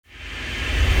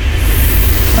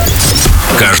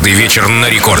Каждый вечер на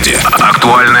рекорде.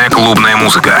 Актуальная клубная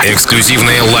музыка.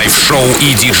 Эксклюзивные лайв-шоу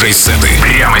и диджей-сеты.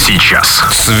 Прямо сейчас.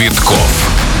 Цветкоff.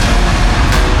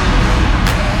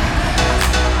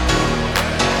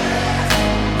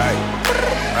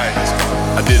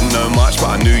 I didn't know much, but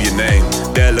I knew your name.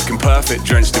 There looking perfect,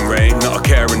 drenched in rain. Not a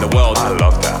care in the world, I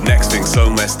love that. Next thing so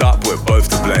messed up, we're both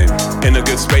to blame. In a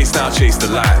good space now, chase the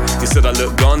light. You said I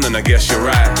look gone, and I guess you're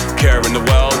right. Care in the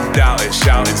world, doubt it,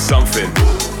 shouting something.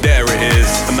 There it is,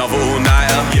 another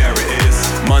all-nighter. Yeah, it is.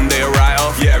 Monday a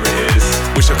write-off. Yeah, it is.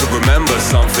 Wish I could remember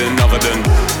something other than.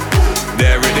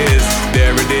 There it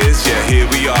is, yeah, here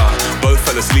we are. Both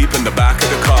fell asleep in the back of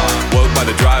the car. Woke by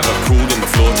the driver, crawled on the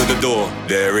floor to the door.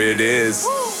 There it is.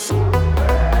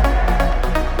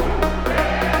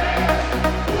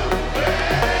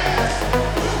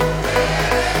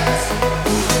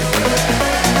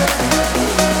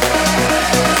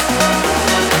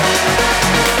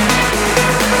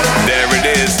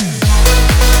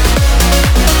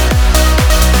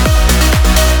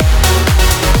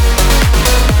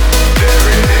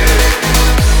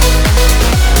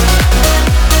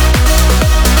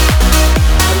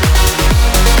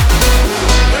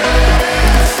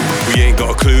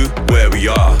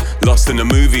 Lost in a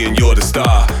movie and you're the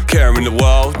star. Care in the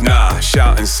world? Nah,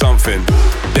 shouting something.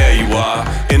 There you are,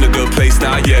 in a good place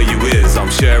now, yeah you is. I'm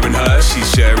sharing her,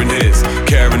 she's sharing his.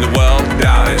 Care in the world?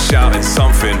 Doubt it, shouting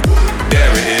something.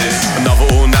 There it is, another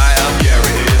all-nighter. Yeah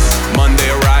it is, Monday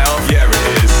a write-off. Yeah it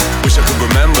is, wish I could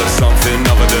remember something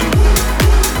other than.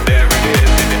 There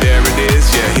it is,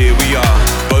 yeah here we are.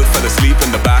 Both fell asleep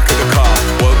in the back of the car.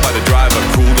 Woke by the driver,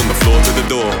 crawled on the floor to the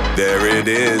door. There it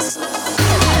is.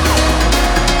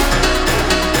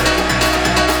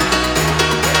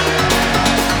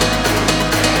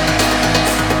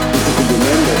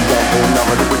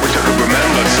 Wish I could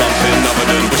remember something other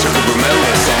than. Wish I could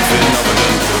remember something other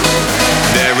than.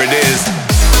 There it is.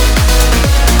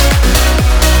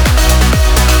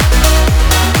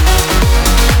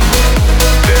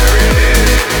 There it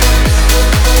is.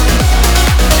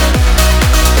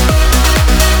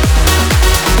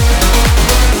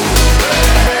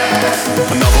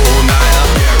 Another all-nighter.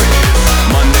 Yeah it is.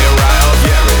 Monday a write-off.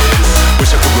 Yeah it is.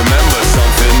 Wish I could remember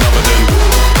something other than.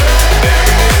 There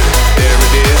it is. There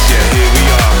it is. Yeah here we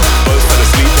are. Both fell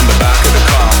asleep in the back of the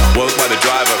car. Woke by the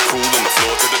driver, crawled on the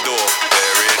floor to the door.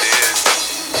 There it is.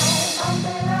 Bump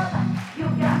it up, you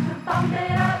got to bump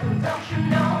it up. Don't you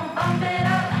know? Bump it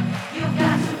up, you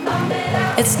got to bump it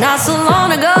up. It's not so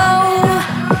long ago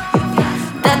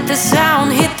that the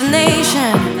sound hit the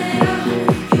nation.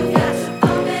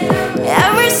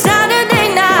 Every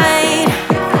Saturday night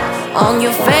on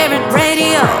your favorite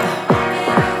radio,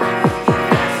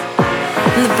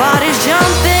 and the body's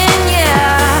jumping,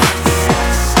 yeah,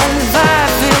 and the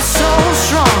vibe feels so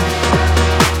strong.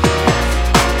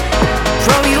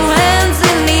 Throw your hands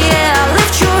in the air,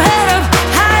 lift your head up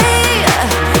high.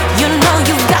 You know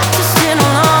you've got to sing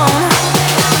along.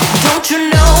 Don't you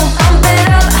know? Bump it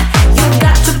up, you've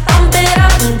got to bump it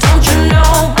up. Don't you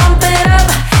know? Bump it up,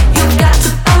 you've got to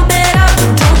bump it up.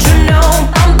 Don't you know?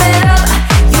 Bump it up,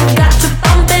 you've got to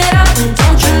bump it up.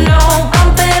 Don't you know?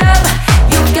 Bump it up,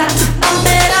 you've got to bump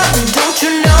it up. Don't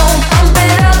you know? Bump it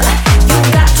up, you've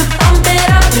got to bump it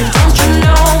up. Don't you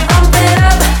know? Bump it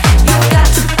up, you've got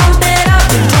to bump it up.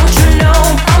 Don't you know?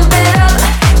 Bump it up,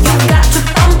 you've got to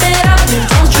bump it up.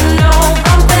 Don't you know?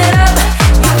 Bump it up,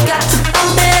 you've got to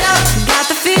bump it up. Got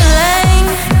the feeling.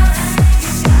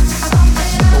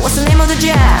 What's the name of the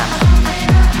jam?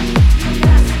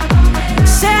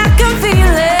 Say I can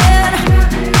feel it.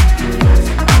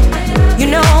 You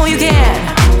know you can.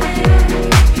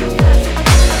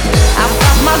 I've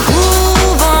got my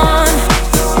groove on,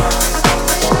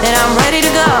 and I'm ready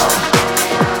to go.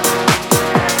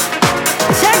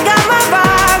 Check out my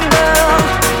vibe, girl,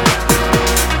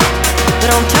 but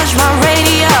don't touch my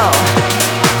radio.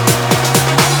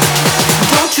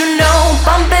 Don't you know?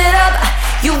 Bump it up,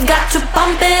 you've got to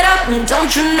bump it up.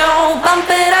 Don't you know? Bump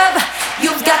it up,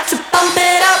 you've got to bump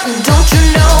it up. Don't you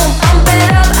know? Bump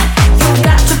it up, you've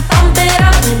got to bump it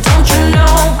up. Don't you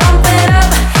know? Bump it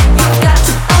up, you've got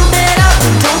to bump it up.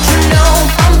 Don't you know?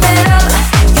 Bump it up,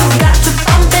 you've got to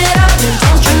bump it up.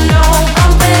 Don't you know?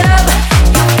 Bump it up,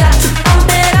 you've got to bump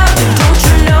it up. Don't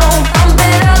you know? Bump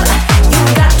it up,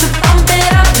 you've got to bump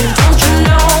it up. Don't you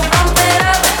know? Bump it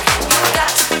up, you've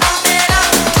got to bump it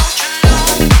up. Don't you know?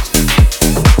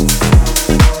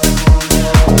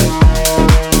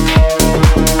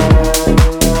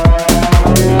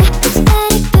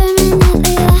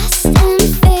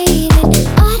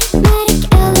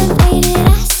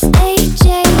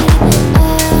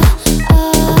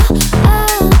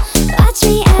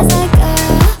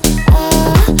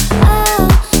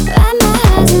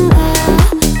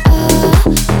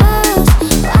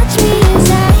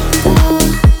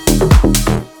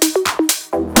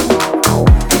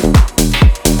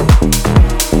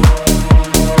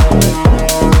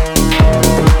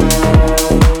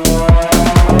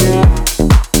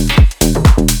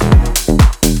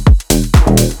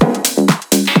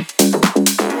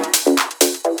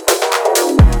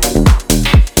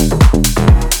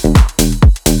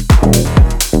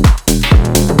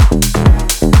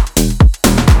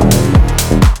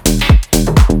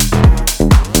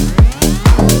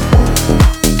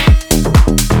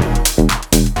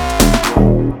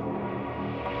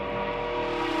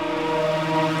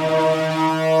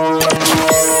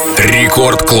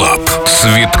 Рекорд Клаб.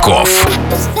 Цветкоff.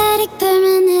 Aesthetic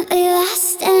permanently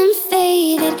lost and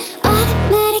faded.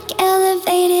 Automatic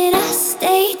elevated, I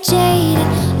stay jaded.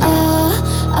 Oh,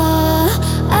 oh,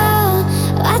 oh.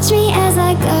 Watch me as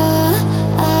I go.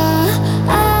 Oh,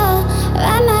 oh.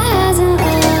 Wrap my hands in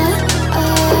love. Oh,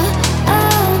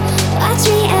 oh. Watch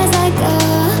me as I go.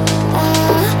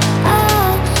 Oh, oh.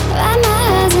 Wrap my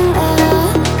hands in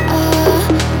love. Oh,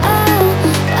 oh.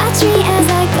 Watch me as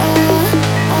I go.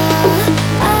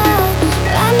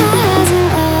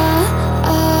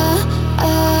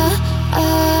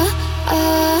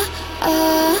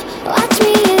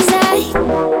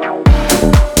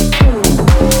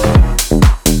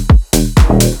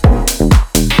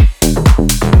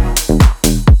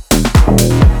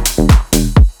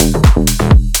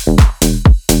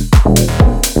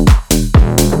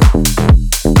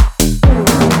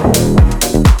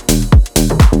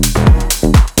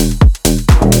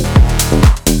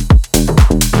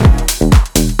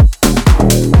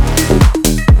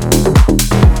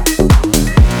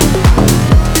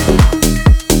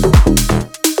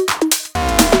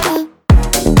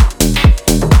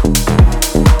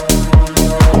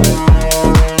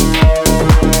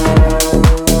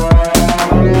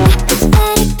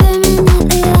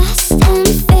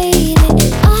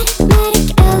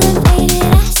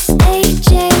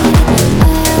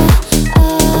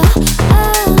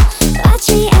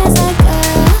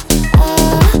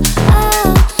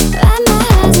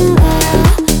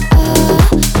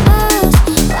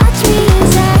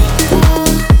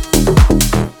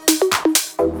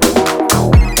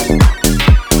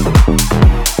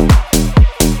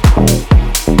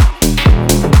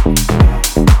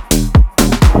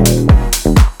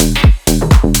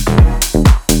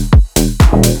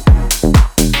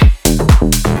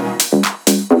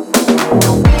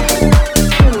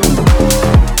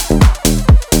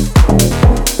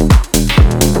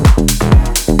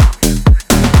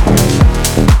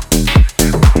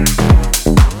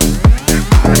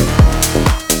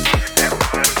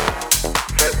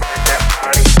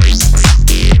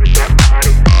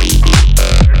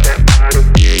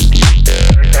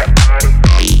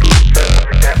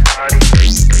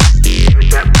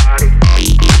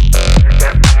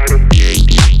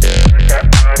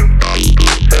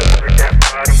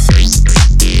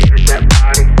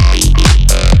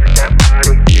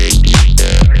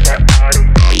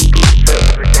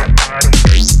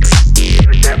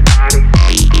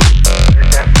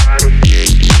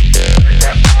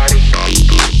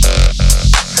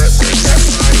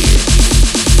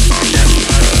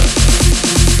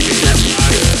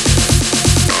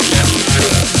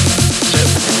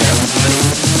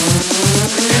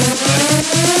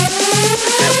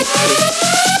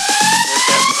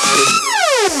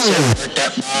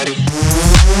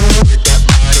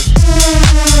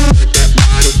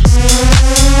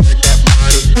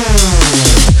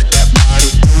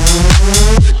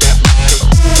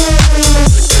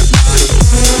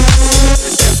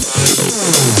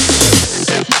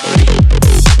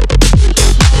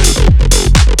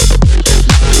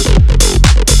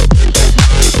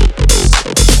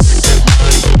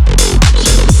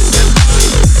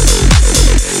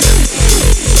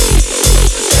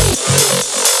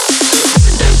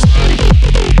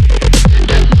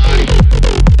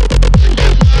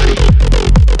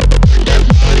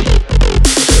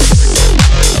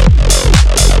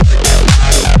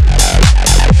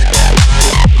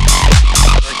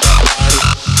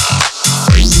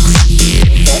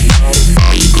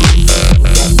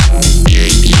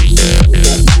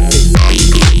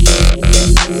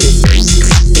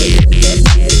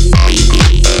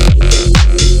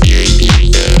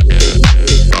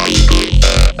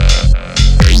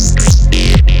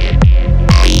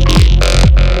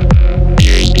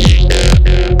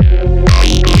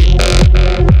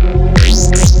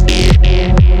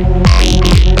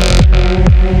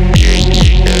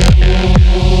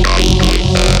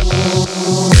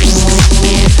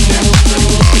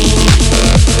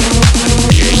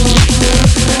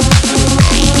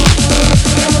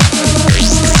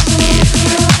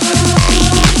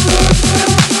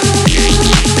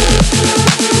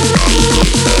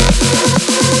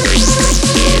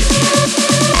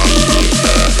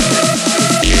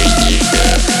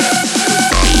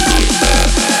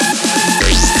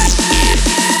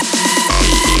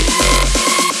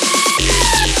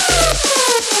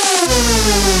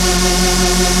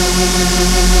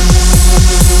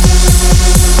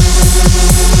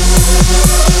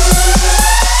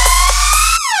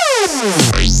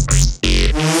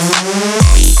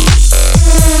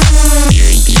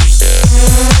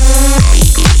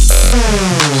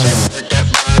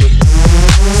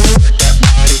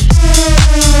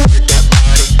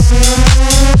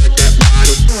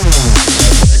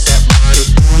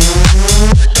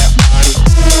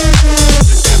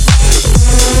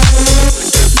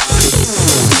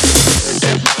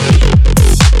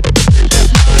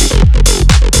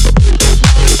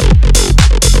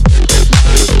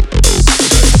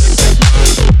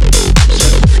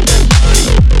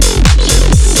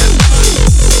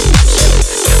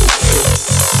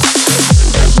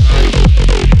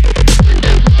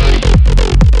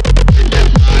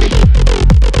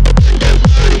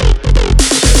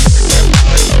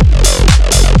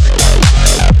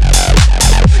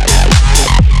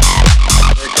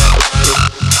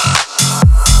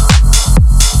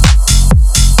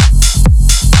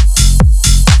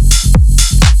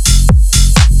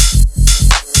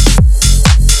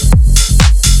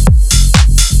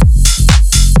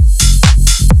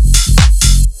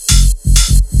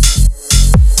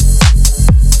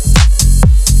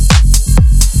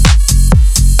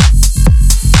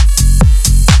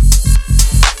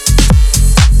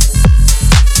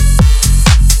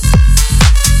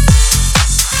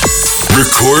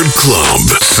 Record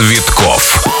Club.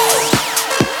 Цветкоff.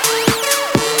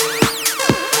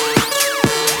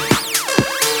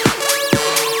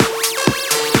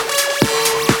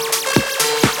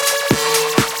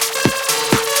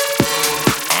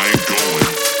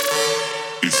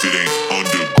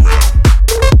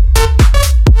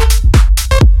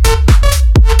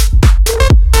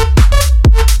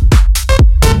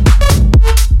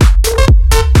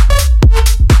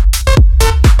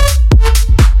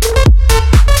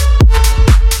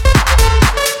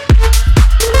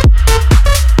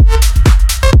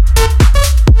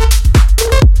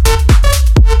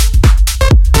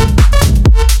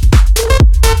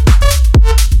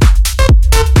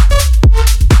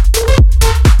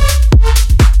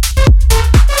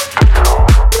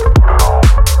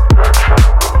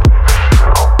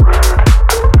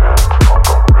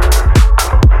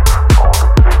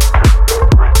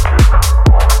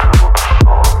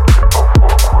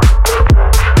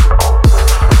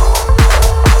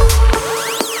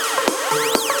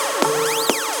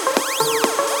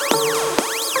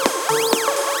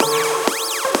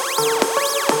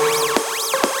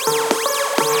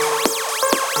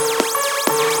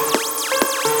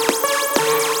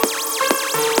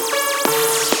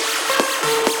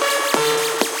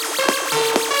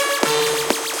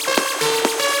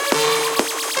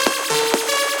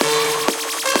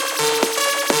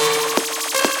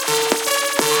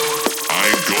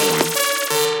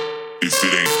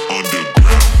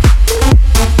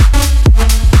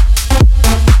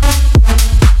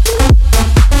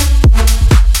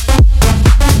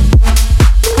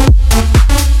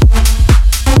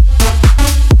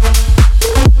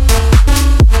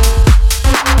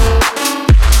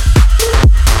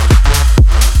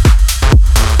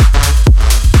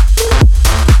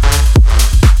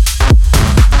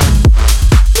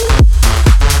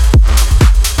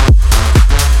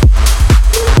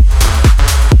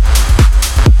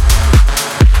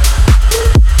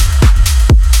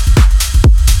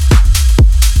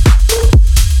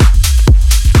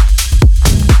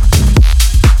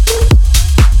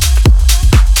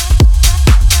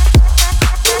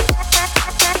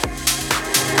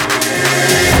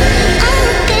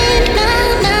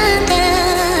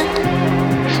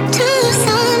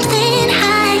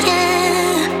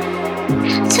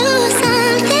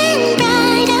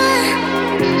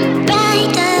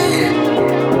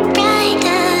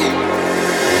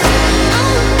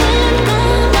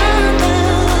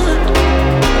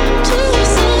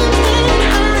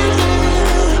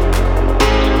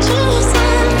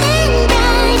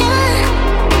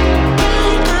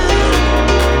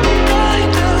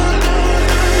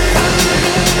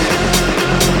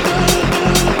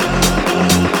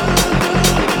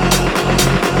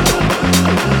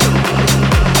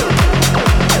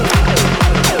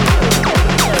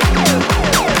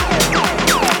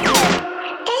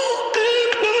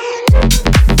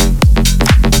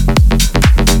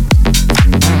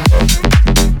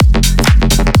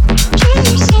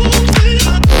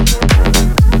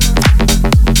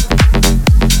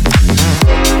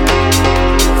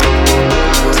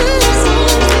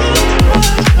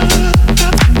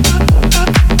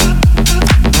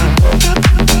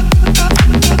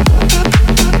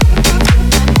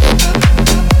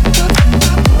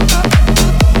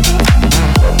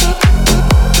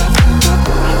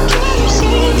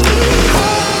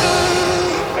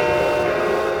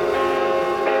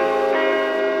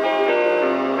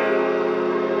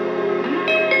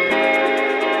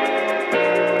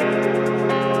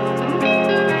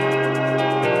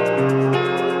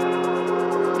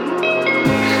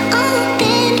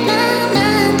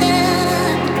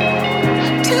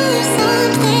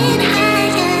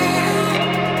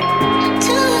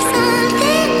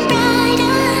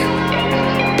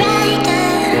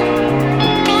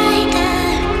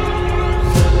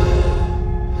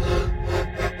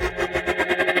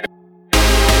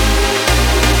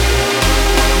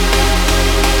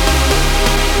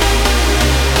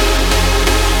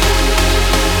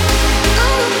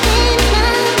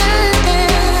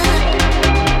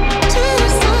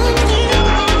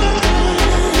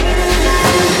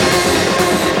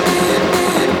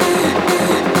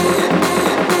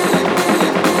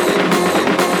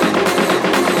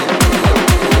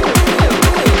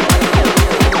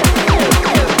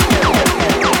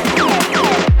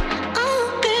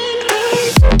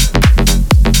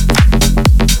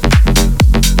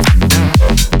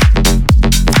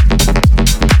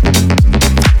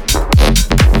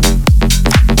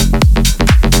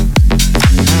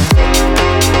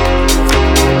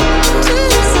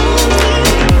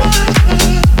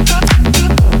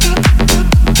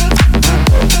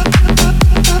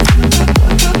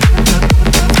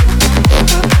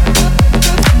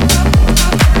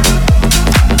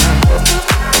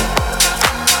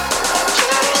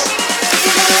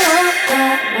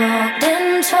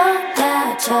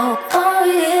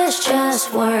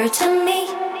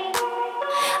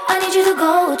 need you to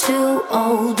go to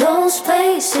all those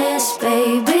places,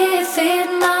 baby, feed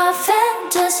my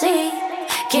fantasy.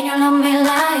 Can you love me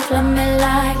like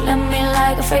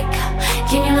a freak?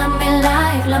 Can you love me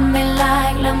like a freak? Can you love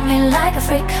me like a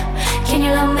freak? Can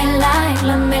you love me like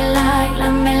a freak? Can you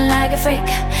love me like a freak?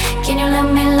 Can you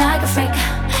love me like a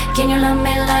freak? Can you love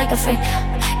me like a freak?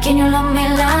 Can you love me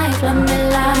like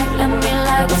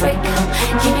a freak?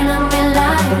 Can you love me like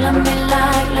a freak? Can you love me like a freak? Can you love me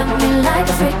like? Can you love me like a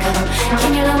freak?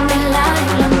 Can you love me like a freak?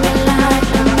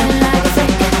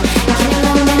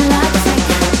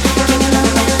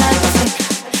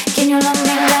 Can you love me like a freak? Can you love me like a freak? Can you love me like a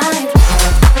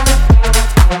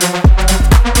freak?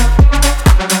 Can you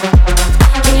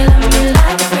love me like a freak? Can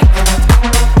you love me like a freak?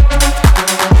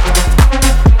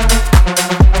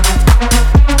 Can you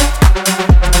love me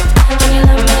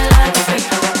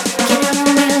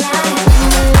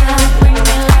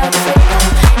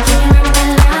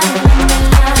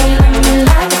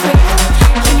like?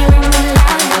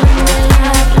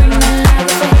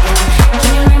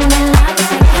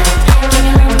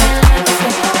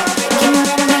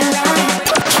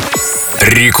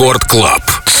 Рекорд Клаб.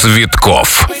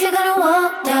 Цветкоff. If you're gonna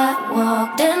walk that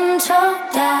walk, then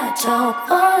talk that talk,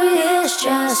 or it's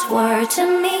just word to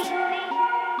me.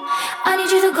 I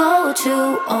need you to go to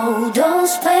all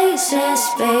those places,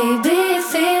 baby,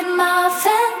 feed my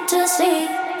fantasy.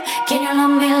 Can you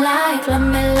love me like a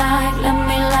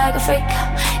freak?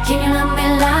 Can you love me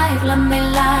like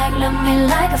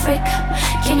a freak?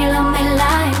 Can you love me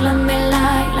like a freak? Can you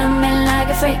love me like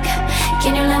a freak?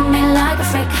 Can you love me like a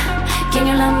freak? Can you love me like a freak? Can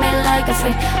you love me like a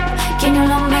freak? Can you love me like a freak?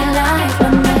 Can you love me like?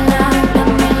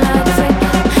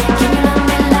 Can you love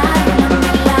me like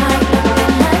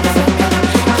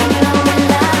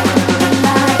a freak?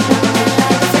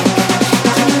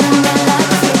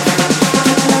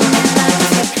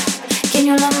 Can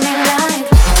you love me like a freak? Can you love me like?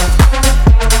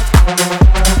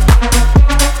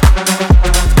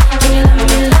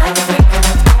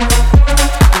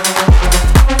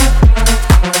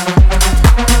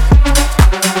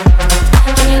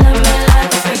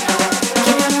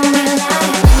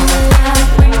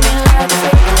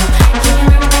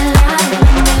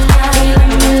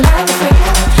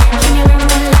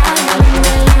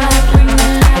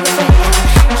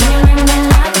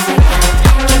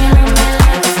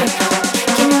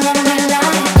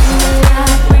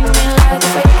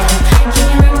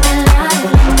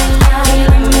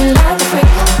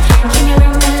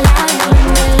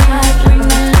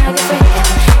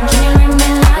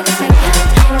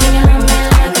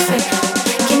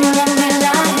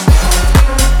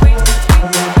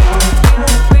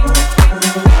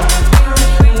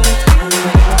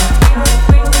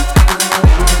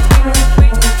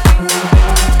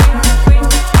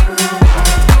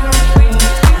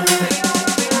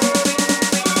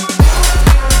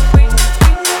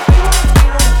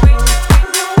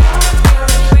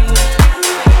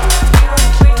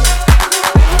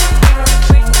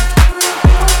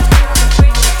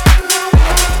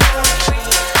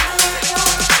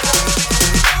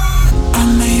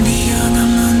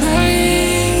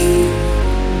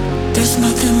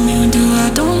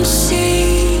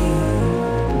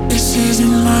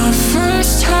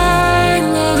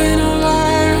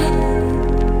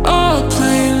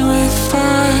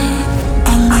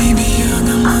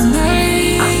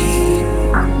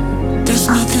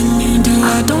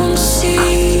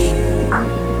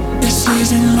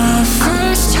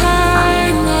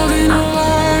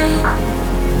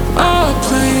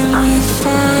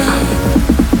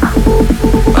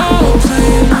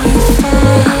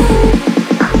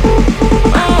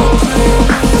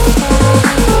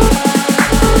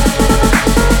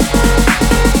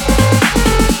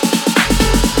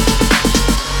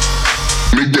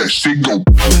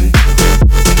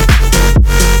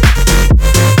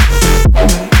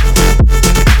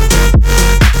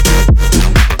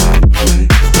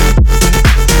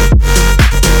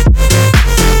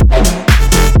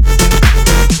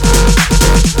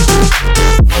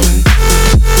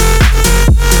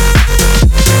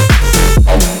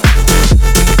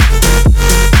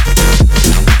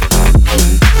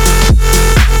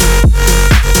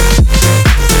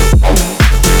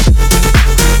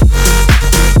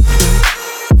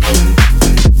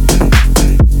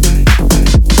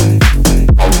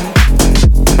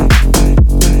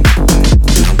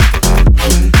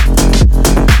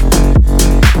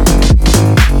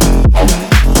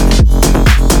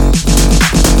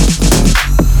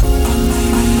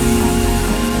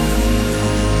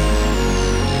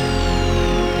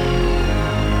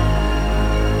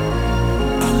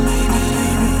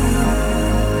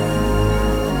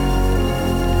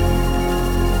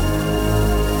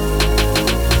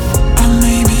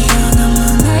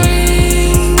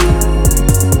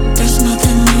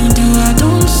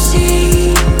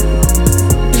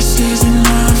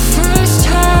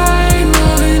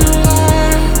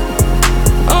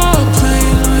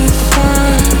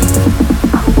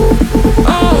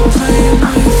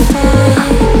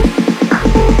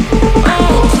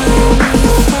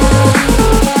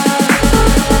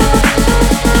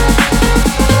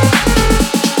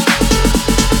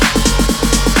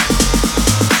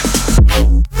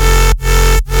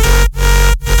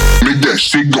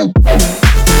 shit go.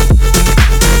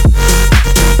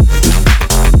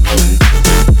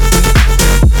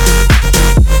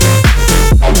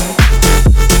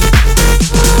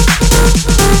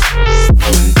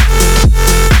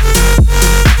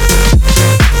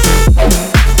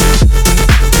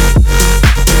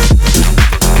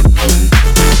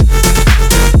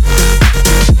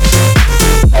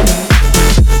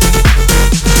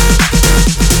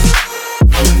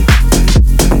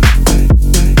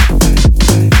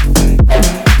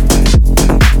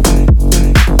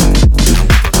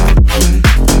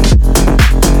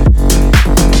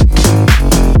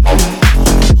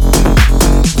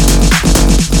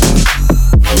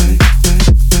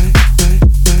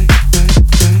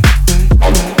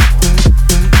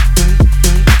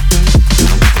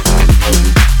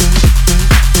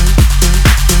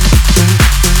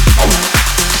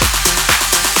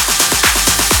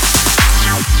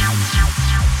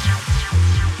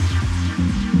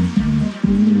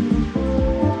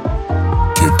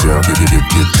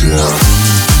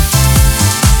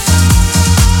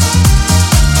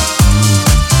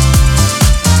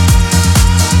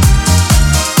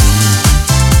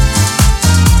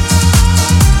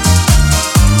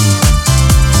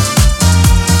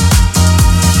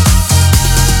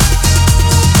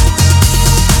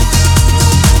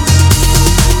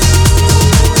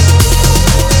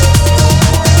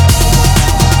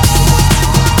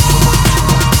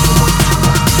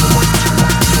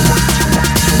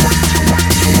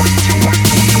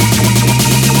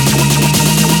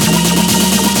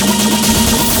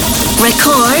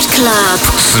 Record Club.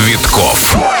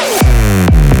 Цветкоff.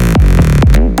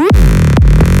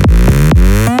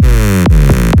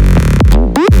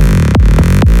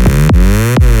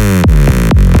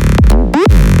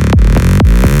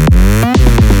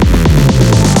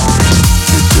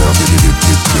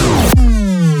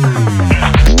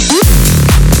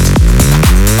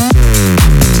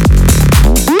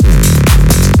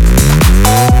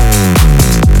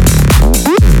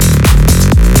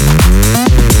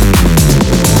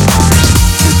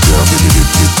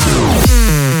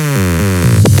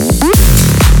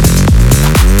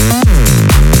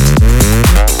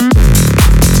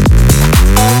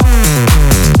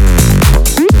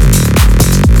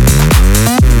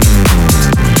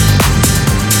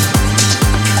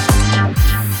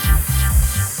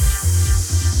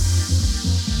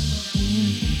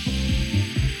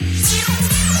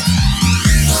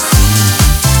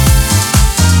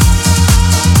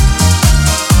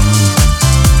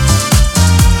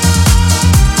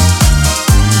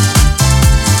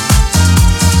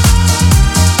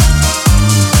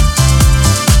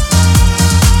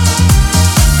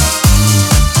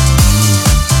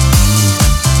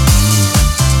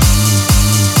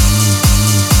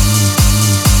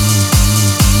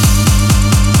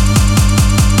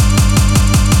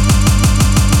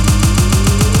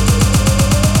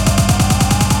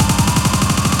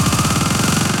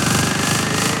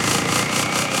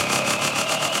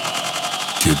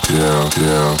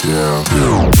 down.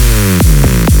 Ooh.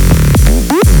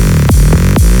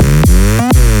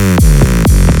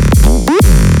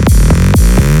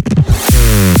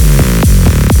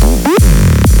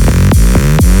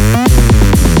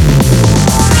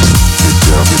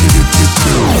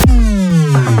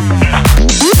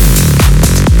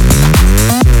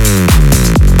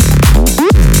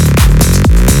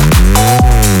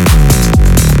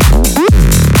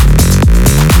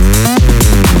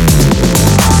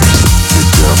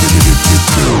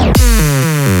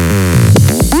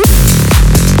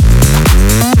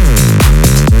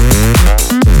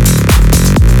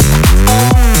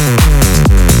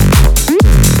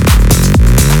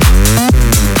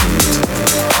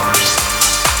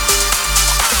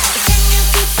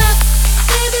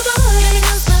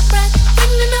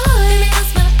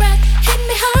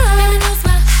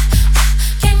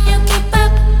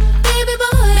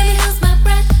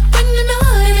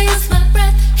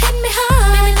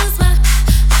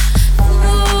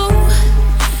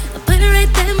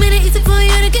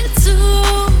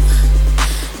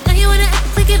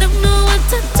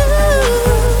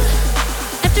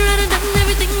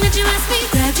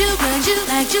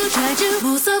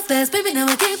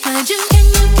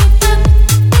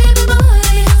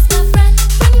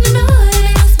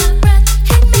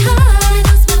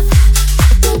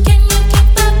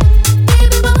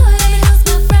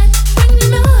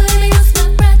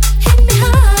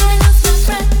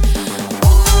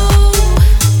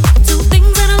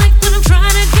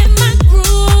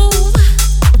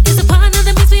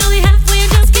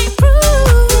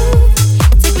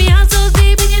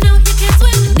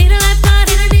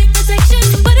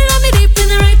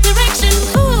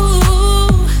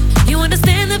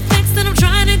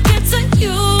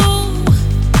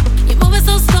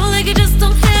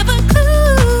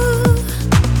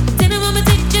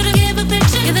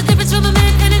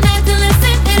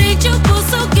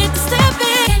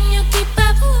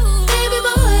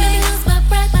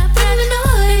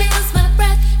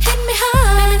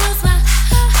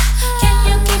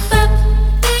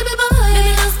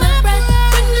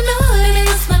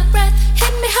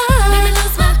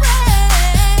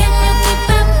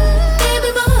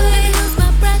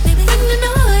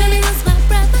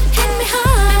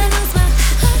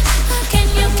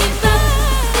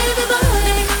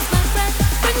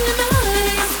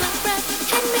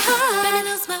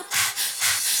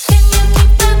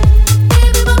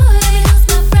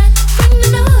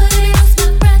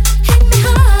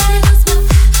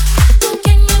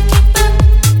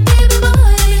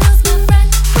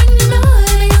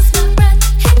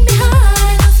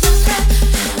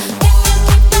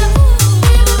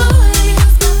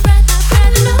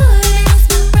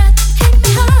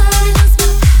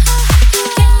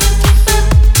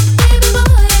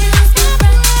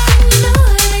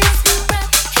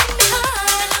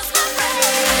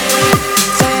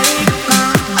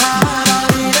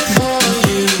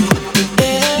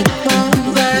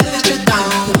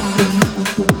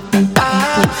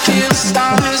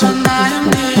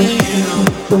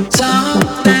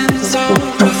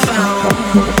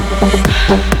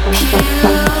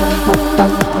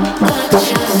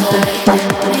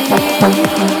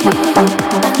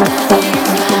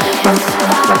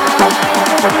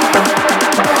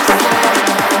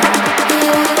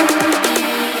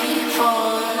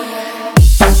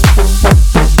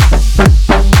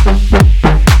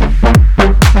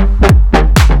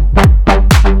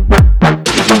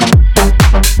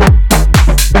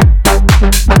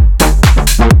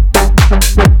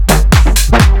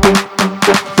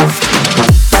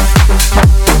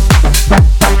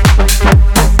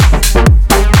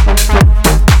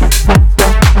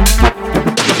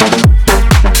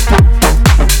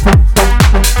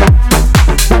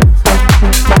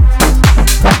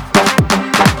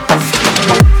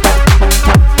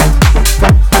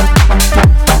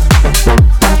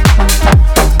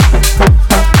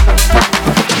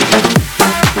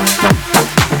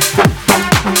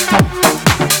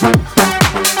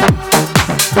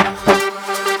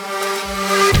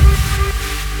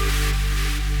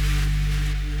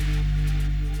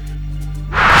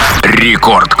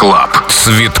 Рекорд Клаб.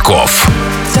 Цветкоff.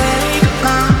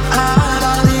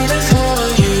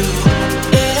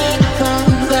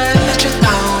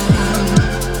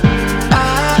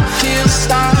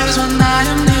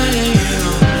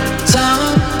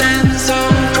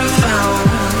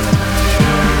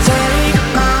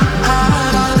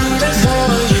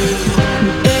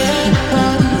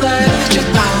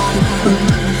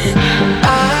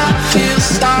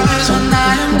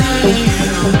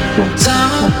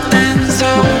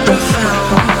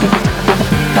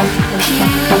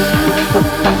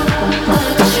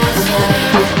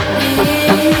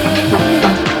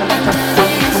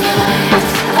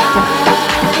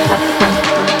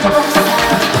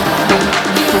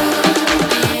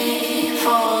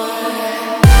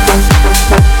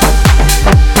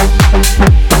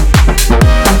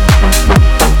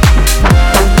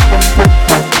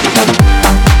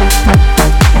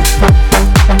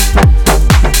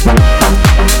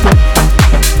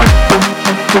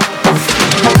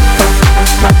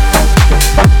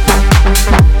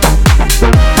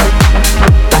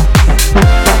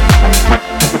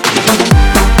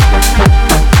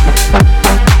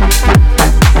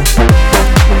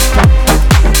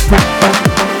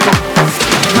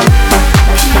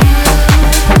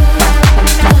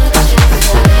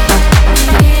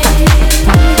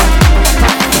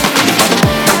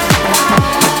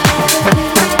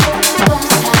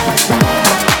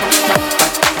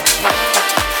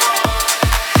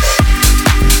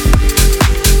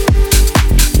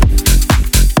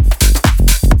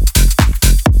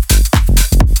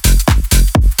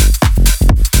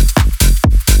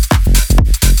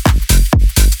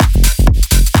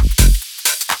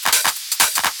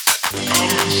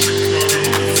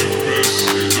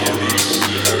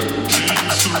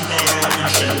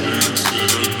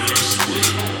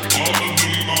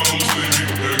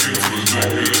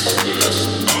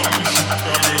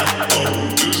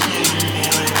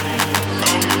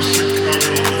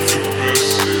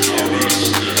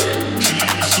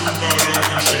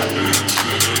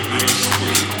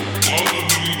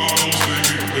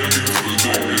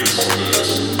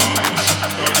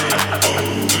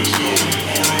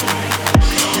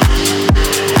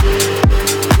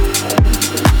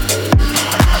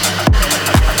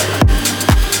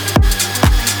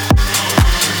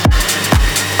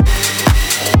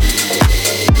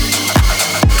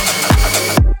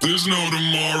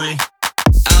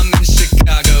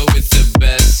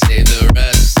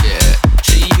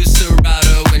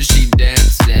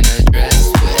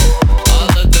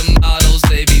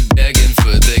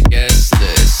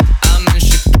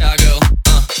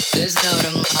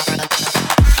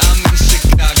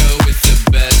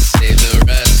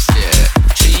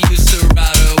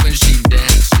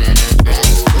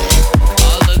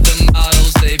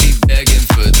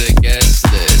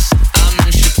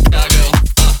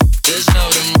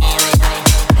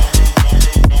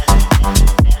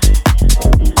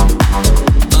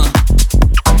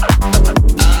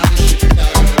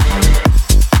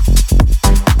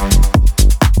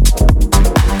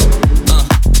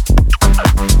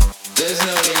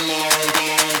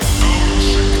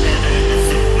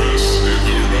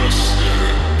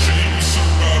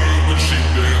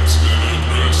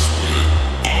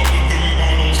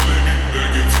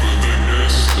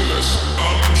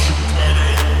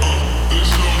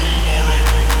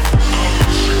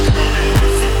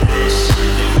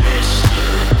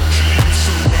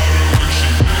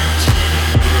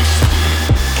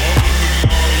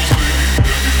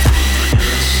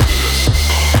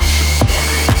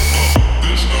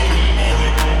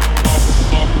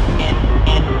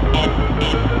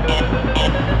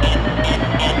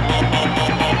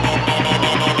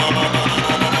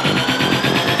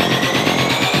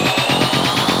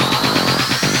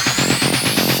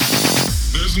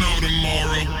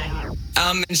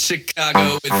 I'm in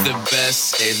Chicago with the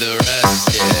best, say the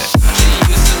rest, yeah. She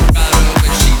used to ride her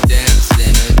when she danced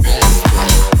in a dress.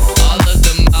 All of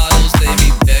the models, they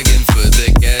be begging for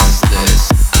the guest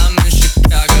list. I'm in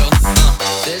Chicago,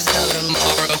 there's no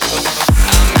tomorrow.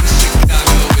 I'm in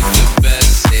Chicago with the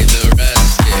best, say the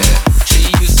rest, yeah. She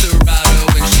used to ride her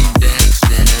when she danced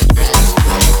in a dress.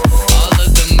 All of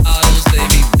the models, they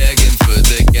be begging for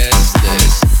the guest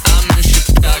list. I'm in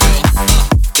Chicago,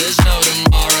 there's no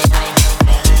tomorrow.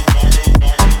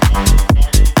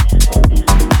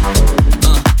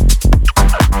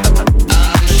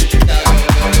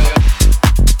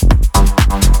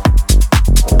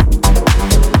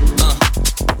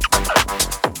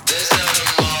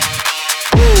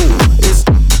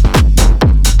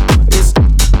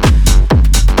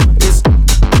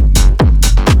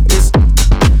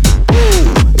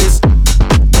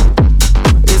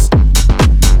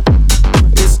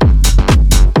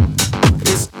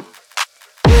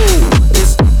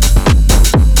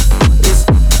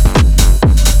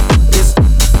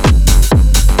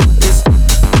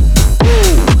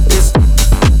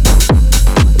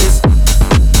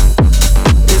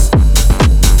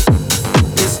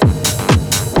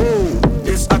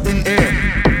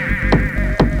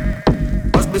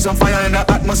 some fire in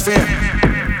the atmosphere.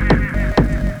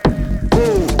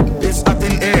 Ooh, it's hot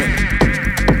in here.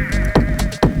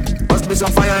 Must be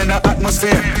some fire in the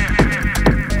atmosphere.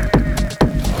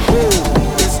 Ooh,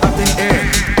 it's hot in here.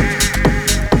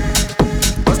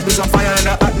 Must be some fire in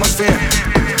the atmosphere.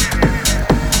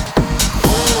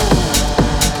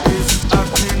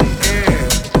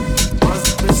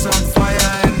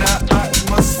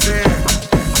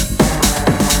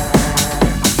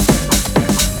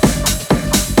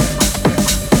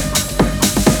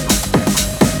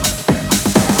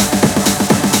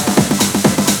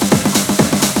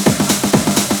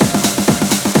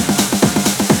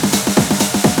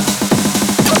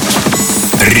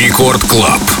 Рекорд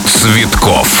Клаб.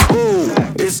 Цветкоff.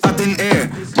 It's hot in here.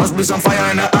 Must be some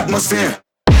fire in the atmosphere.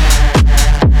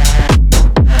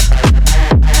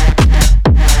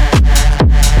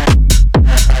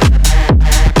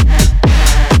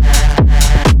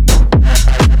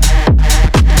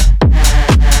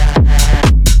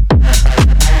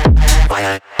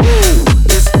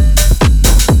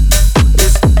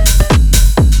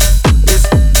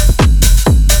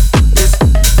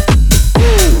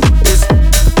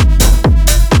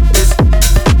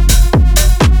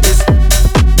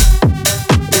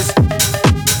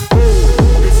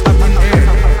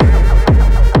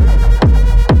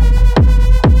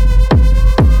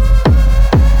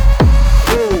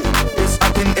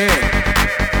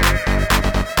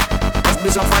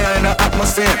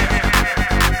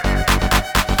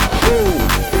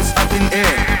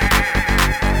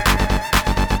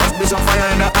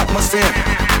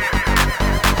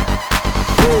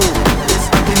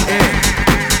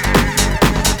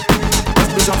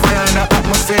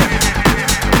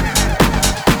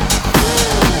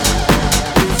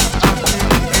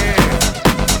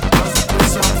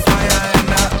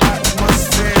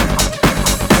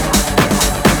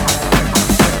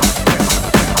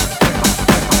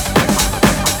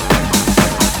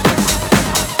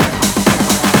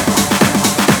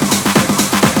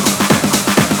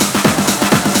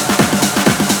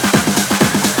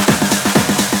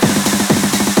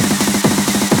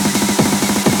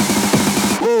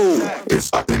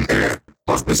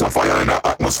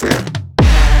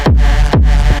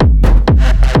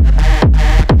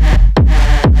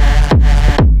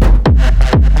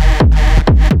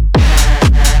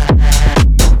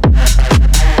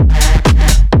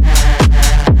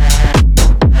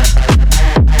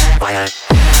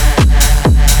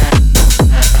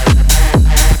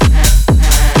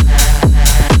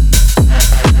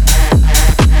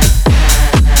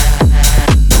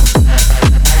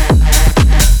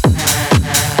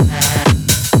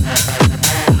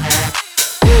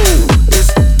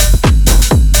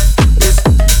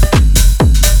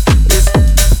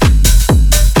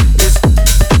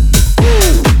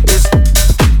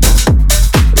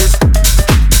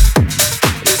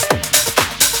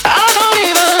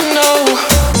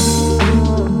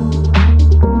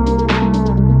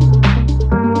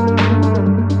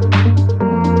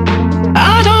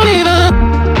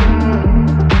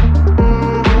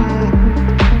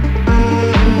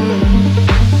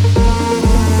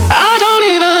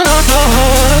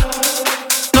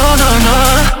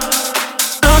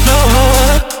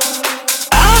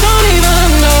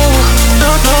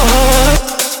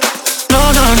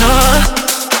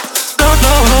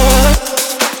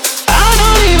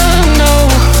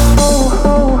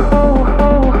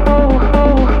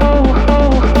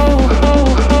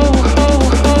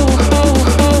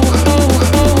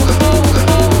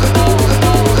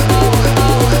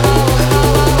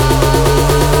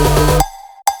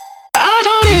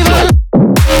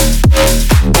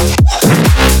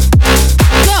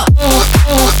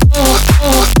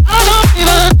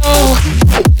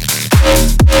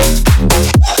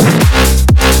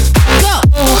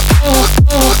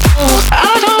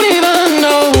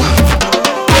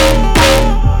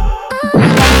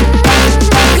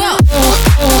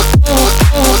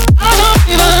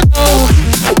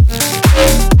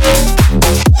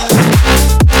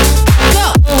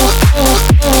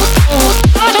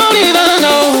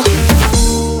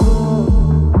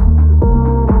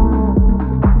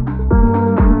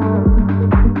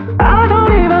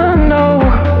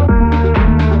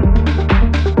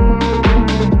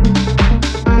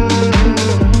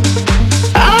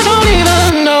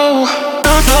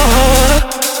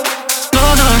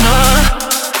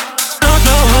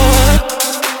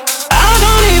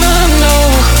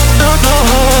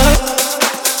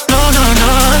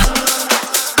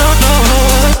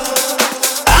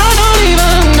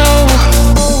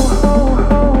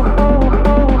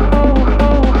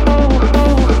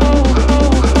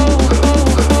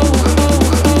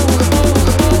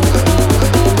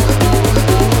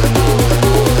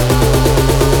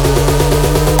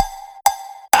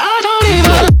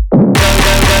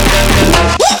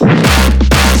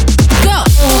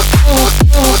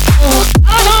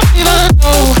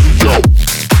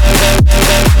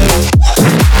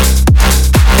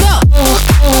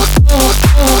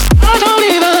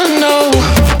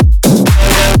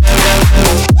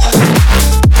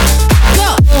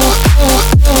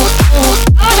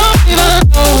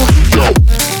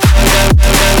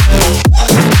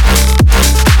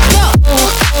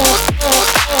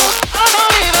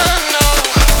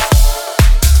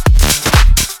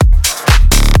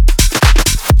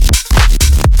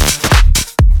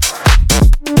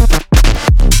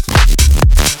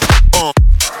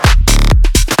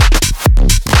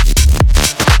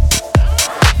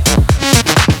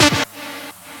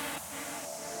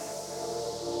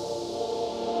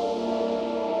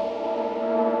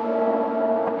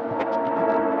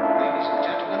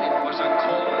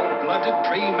 cold-blooded,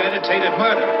 premeditated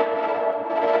murder.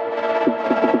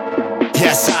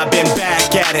 Yes, I've been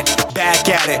back at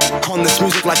it, on this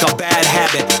music like a bad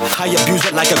habit. I abuse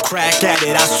it like a crack at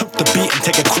it. I swoop the beat and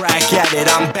take a crack at it.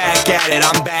 I'm back at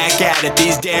it.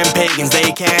 These damn pagans,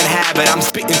 they can't have it. I'm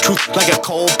spitting truth like a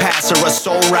cold passer, a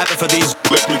soul rapper for these.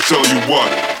 Let me tell you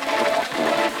what.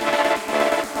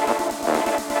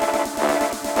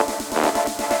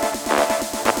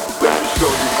 Let me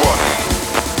show you what.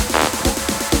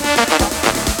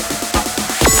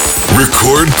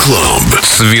 Record Club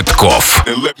Цветкоff.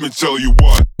 And let me tell you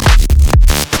what.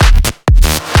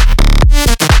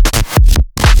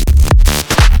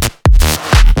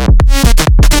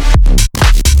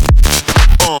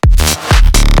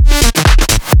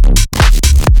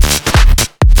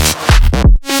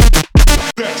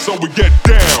 That's how we get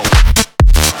down.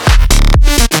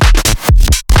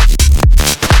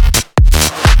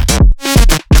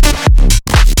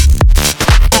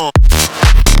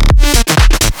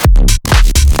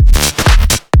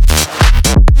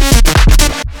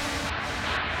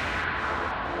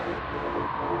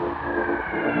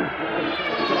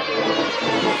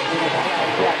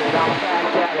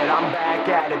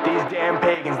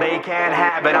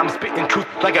 I'm spitting truth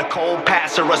like a cold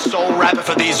passer, a soul rapper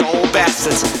for these old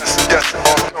bastards.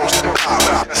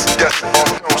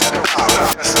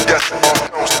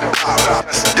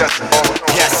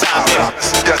 Yes, I've been.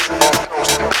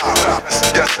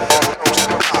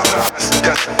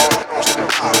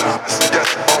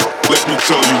 Let me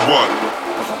tell you what.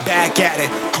 Back at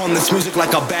it, on this music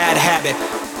like a bad habit.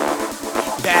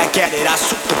 Back at it, I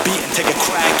swoop the beat and take a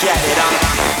crack at it.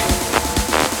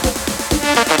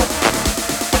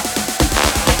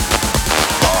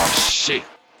 Shit,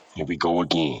 here we go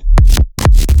again.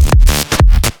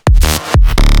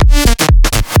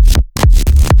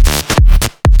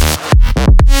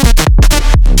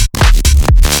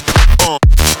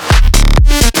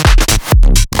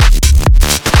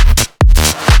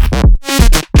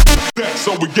 That's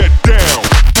how we get down.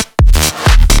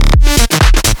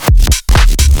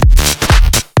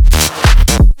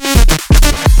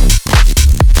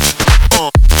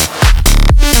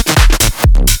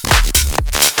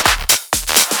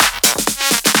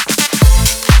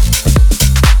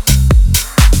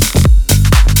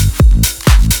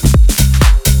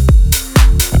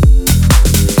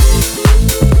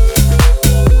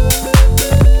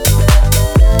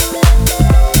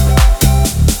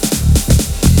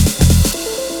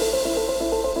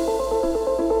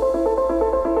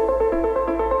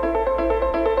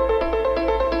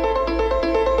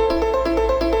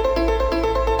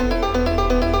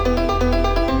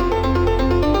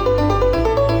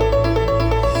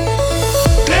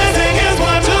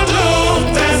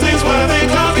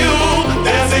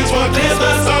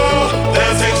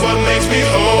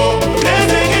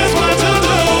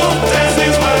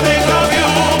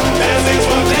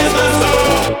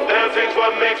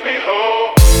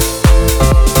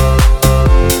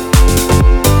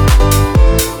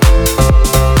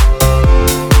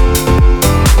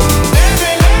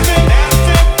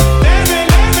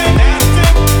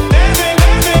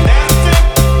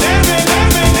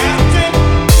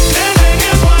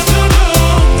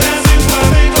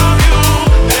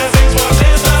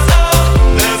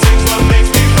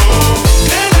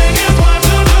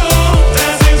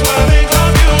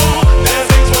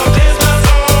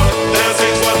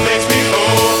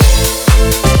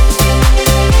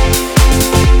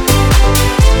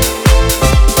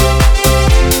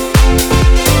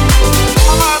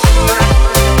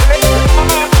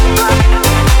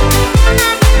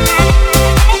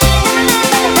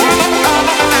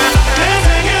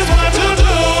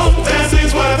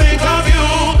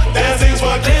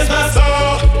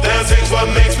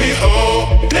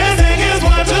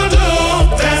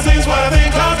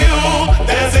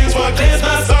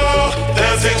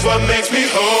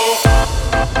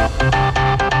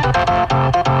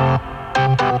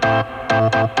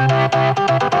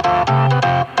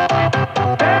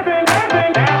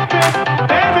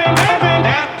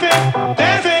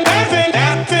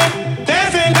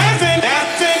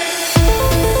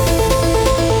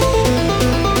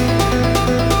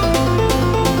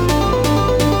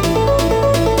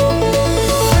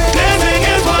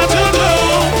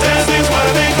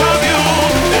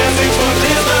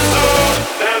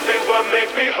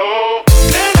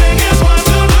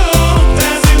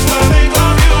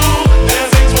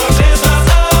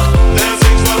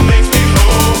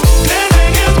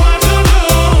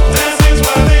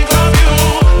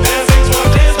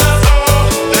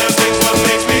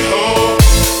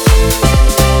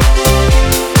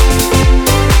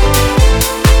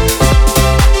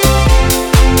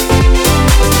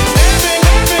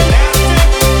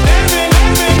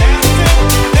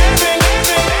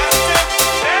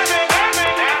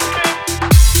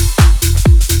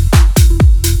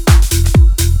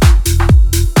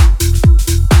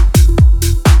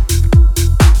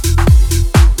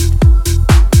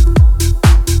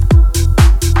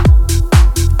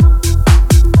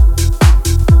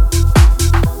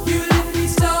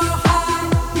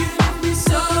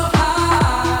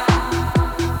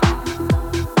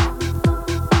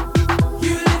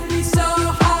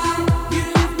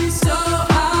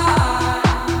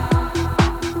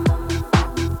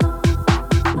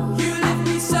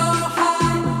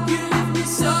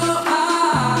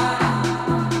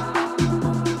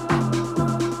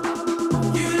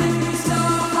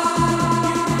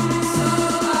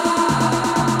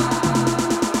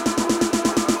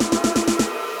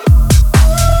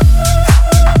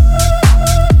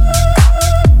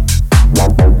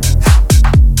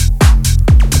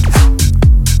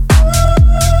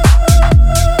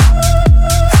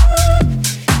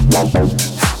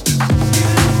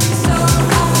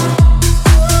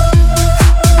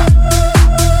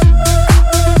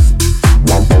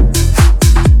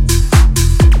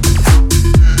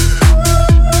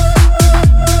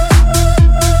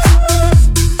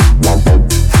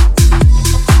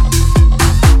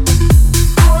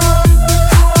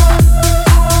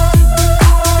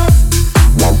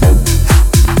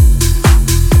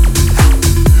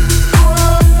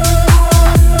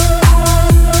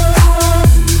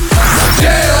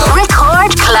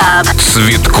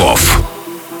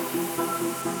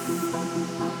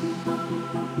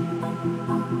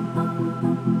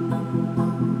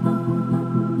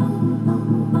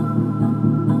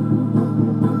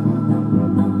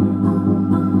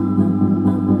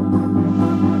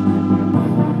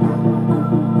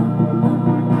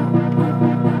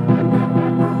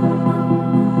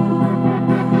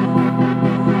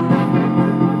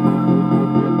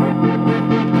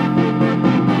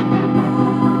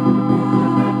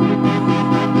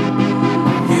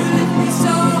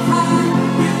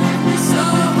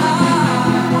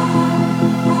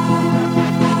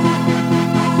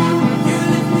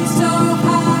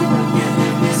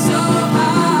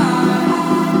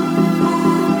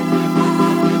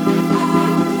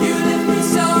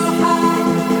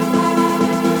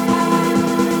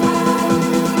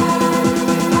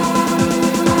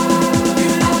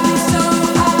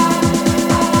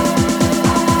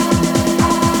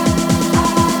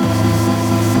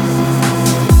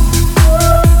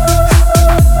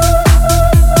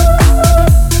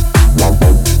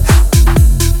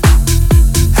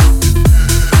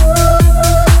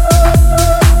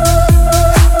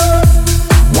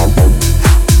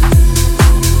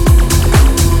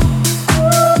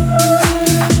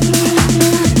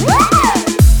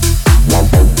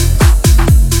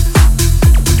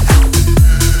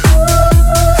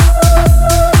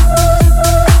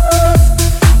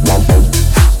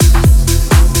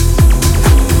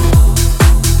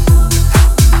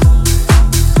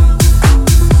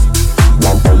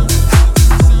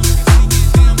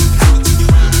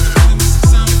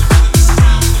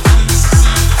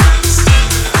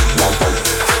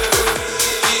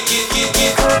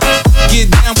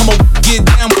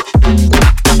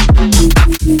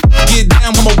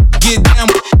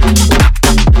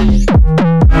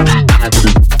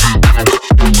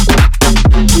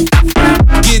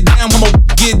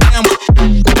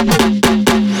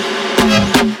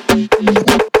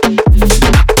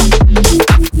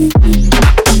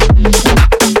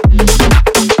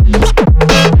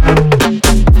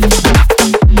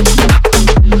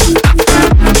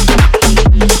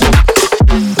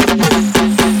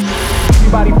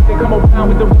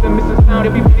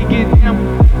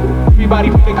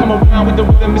 Everybody they come around with the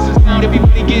rhythm, it's a sound.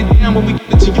 Everybody get down when we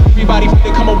give it to you. Everybody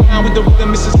they come around with the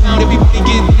rhythm, it's a sound. Everybody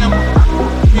get down.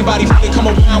 Everybody they come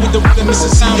around with the rhythm, it's a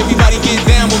sound. Everybody get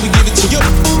down when we give it to you.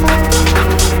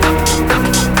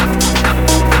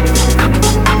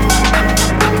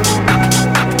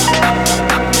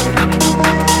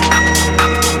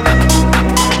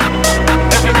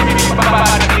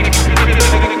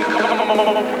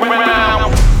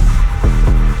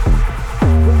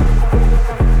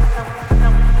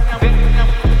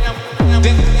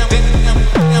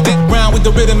 The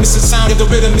rhythm is the sound. The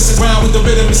rhythm is round with the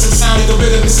rhythm is the sound. The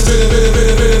rhythm is rhythm.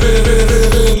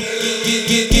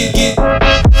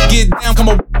 Get down, come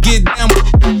on, get down.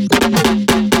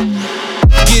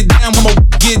 Get down, come on,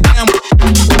 get down.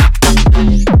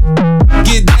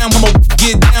 Get down, come on,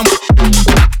 get down.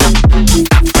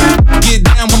 Get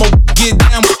down, come on, get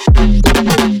down.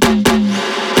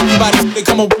 Everybody they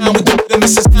come around with the rhythm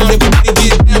is the sound. Everybody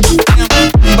get down.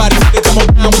 Everybody they come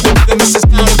around with the rhythm is the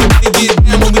sound. Everybody get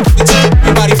down when we get to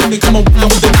everybody they come around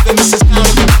with the rhythm is the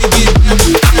sound. Everybody get down.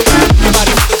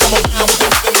 Everybody they come around with the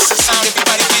rhythm is the sound.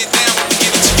 Everybody get down when we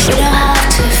give it to you. We don't have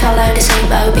to follow the same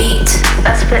beat.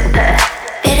 That's Birthdayy.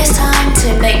 It is time to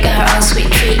make our own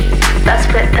sweet treat. That's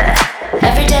Birthdayy.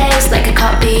 Every day is like a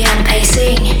copy and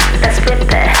pasting. That's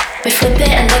Birthdayy. We flip it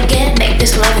and lick it, make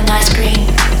this love a nice green.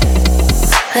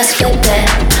 Let's flip it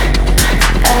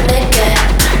and lick it.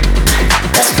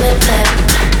 Let's flip it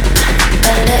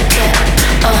and lick it.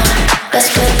 Let's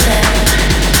flip it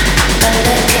and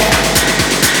lick it.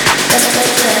 Let's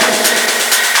flip it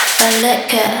and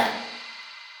lick it.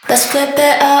 Let's flip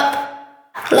it up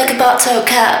like a bottle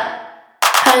cap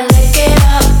and lick it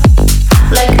up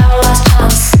like our last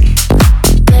chance.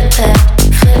 Flip it,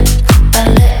 flip and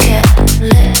lick it,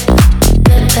 lick.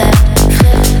 Flip it,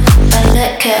 flip and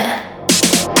lick it.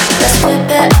 Let's flip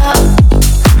it up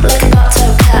like a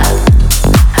bottle cap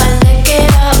and lick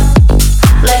it up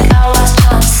like our last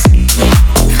chance.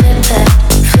 Flip it,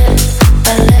 flip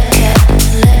and lick it,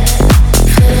 lick.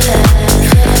 Flip it,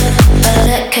 flip and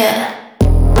lick it.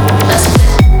 Let's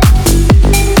flip.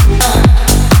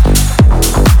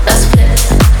 Let's flip.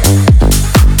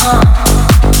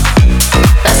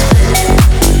 Let's flip.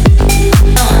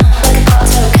 Like a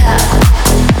bottle cap.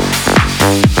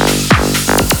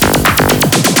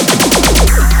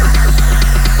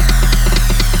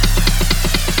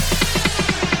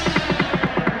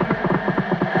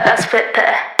 That's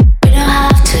Birthdayy. We don't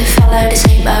have to follow the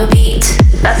same beat.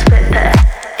 That's Birthdayy.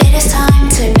 It is time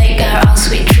to make our own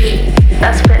sweet treat.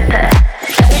 That's Birthdayy.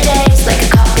 Every day is like a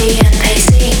copy and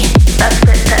pasting. That's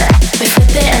Birthdayy. We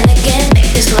flip it and lick it,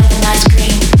 make this love a nice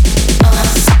green.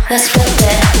 Let's flip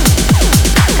it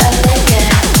and lick it.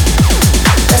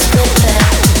 Let's flip it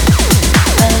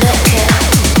and lick it.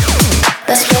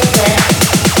 Let's flip it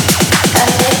and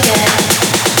lick it.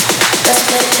 Let's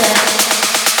flip it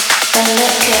and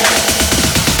lick it.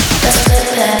 Let's flip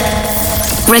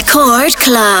it. Record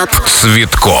Club.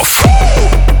 Цветкоff.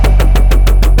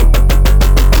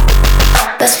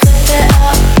 Let's flip it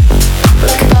up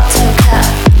like a bottle cap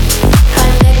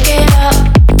and lick it up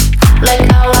like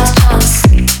our last chance.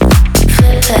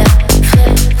 Flip it,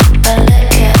 flip and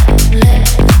lick it, lick.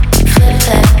 Flip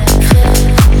it, flip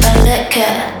and lick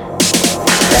it.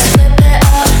 Let's flip it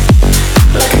up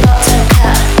like a bottle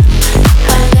cap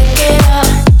and lick it up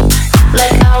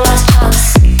like our last chance.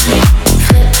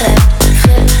 Flip it,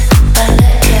 flip and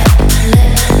lick it,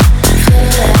 lick. Flip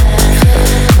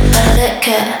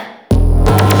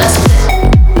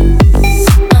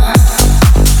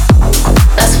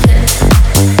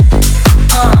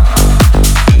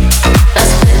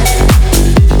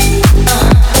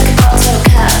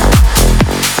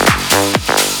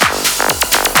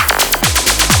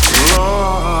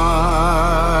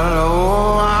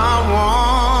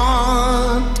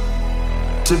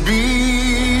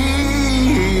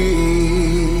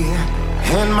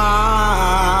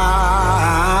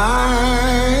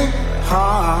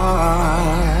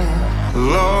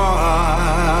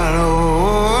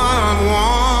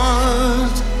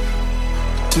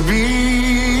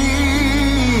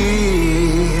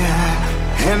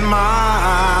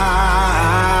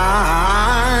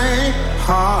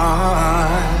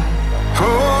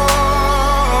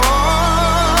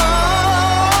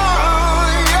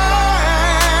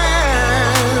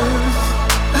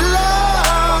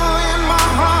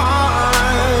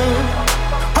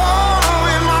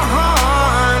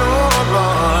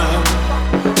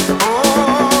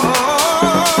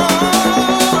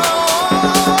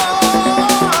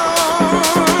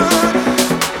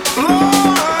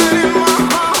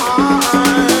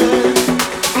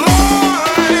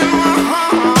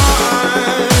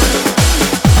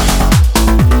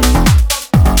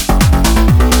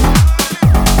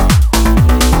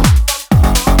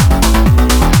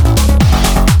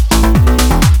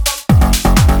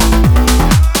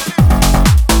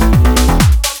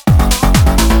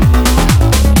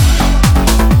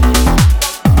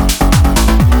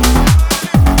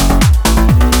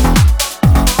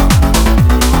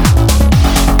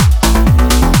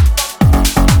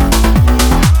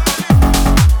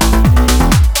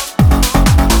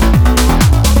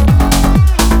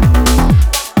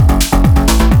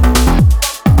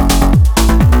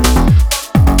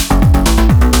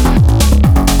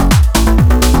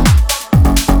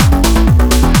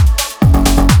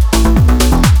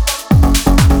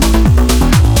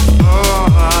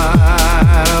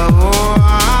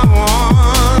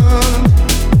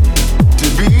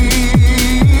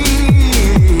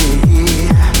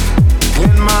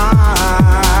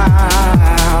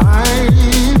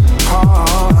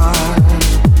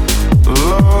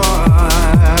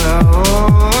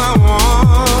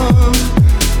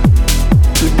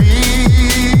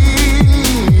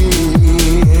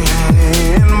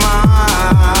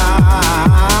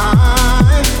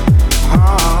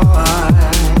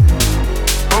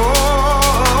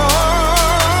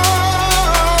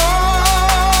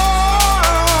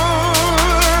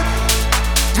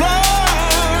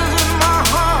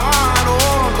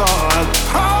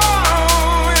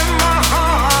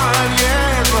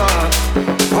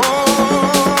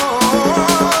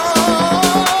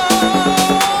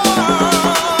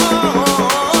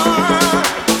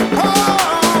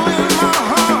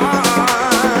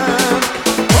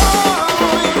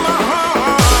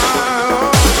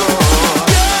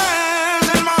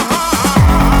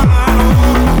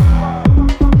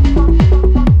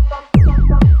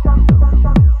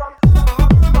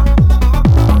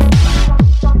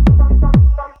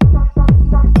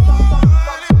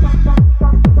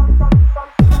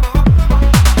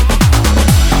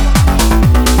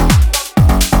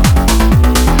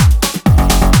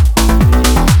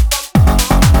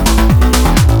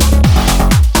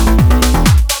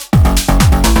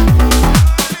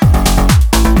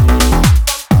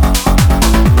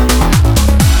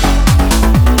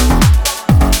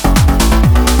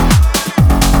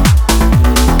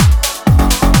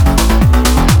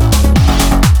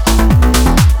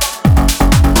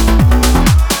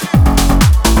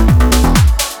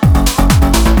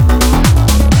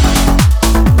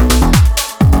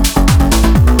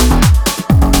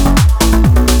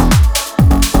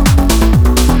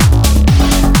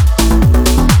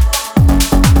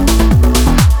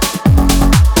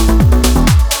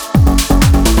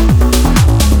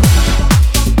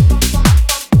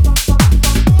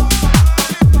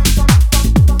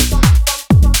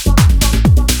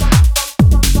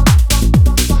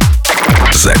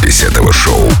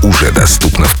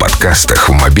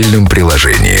мобильном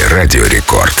приложении «Радио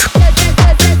Рекорд».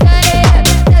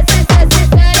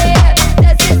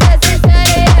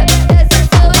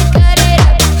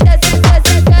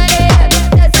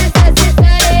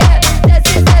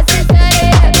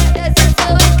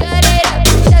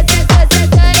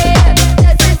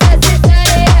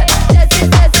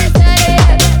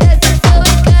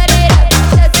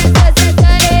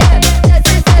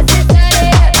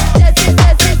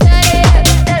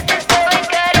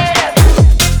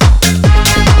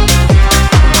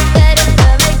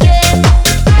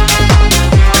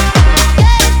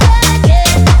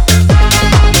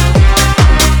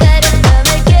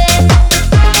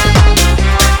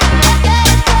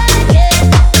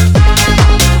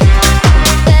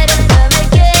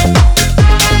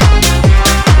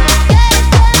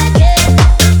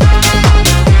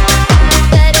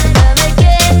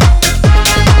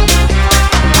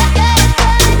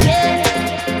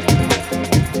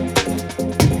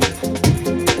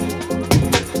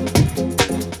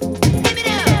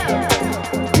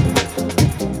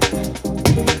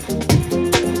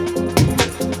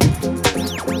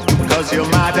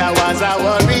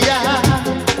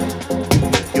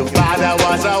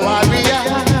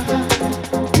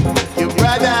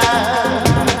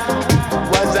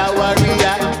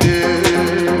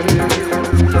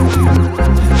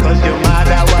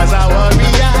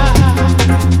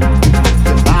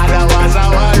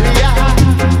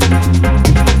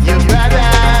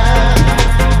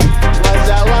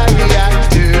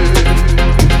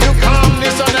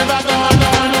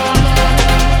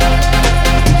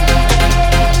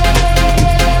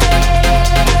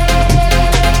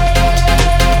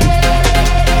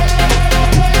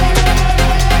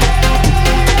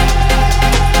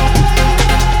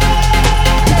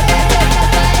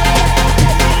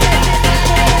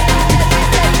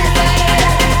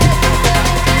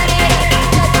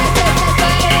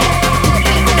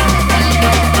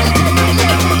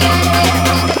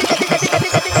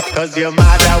 Your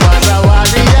mother was a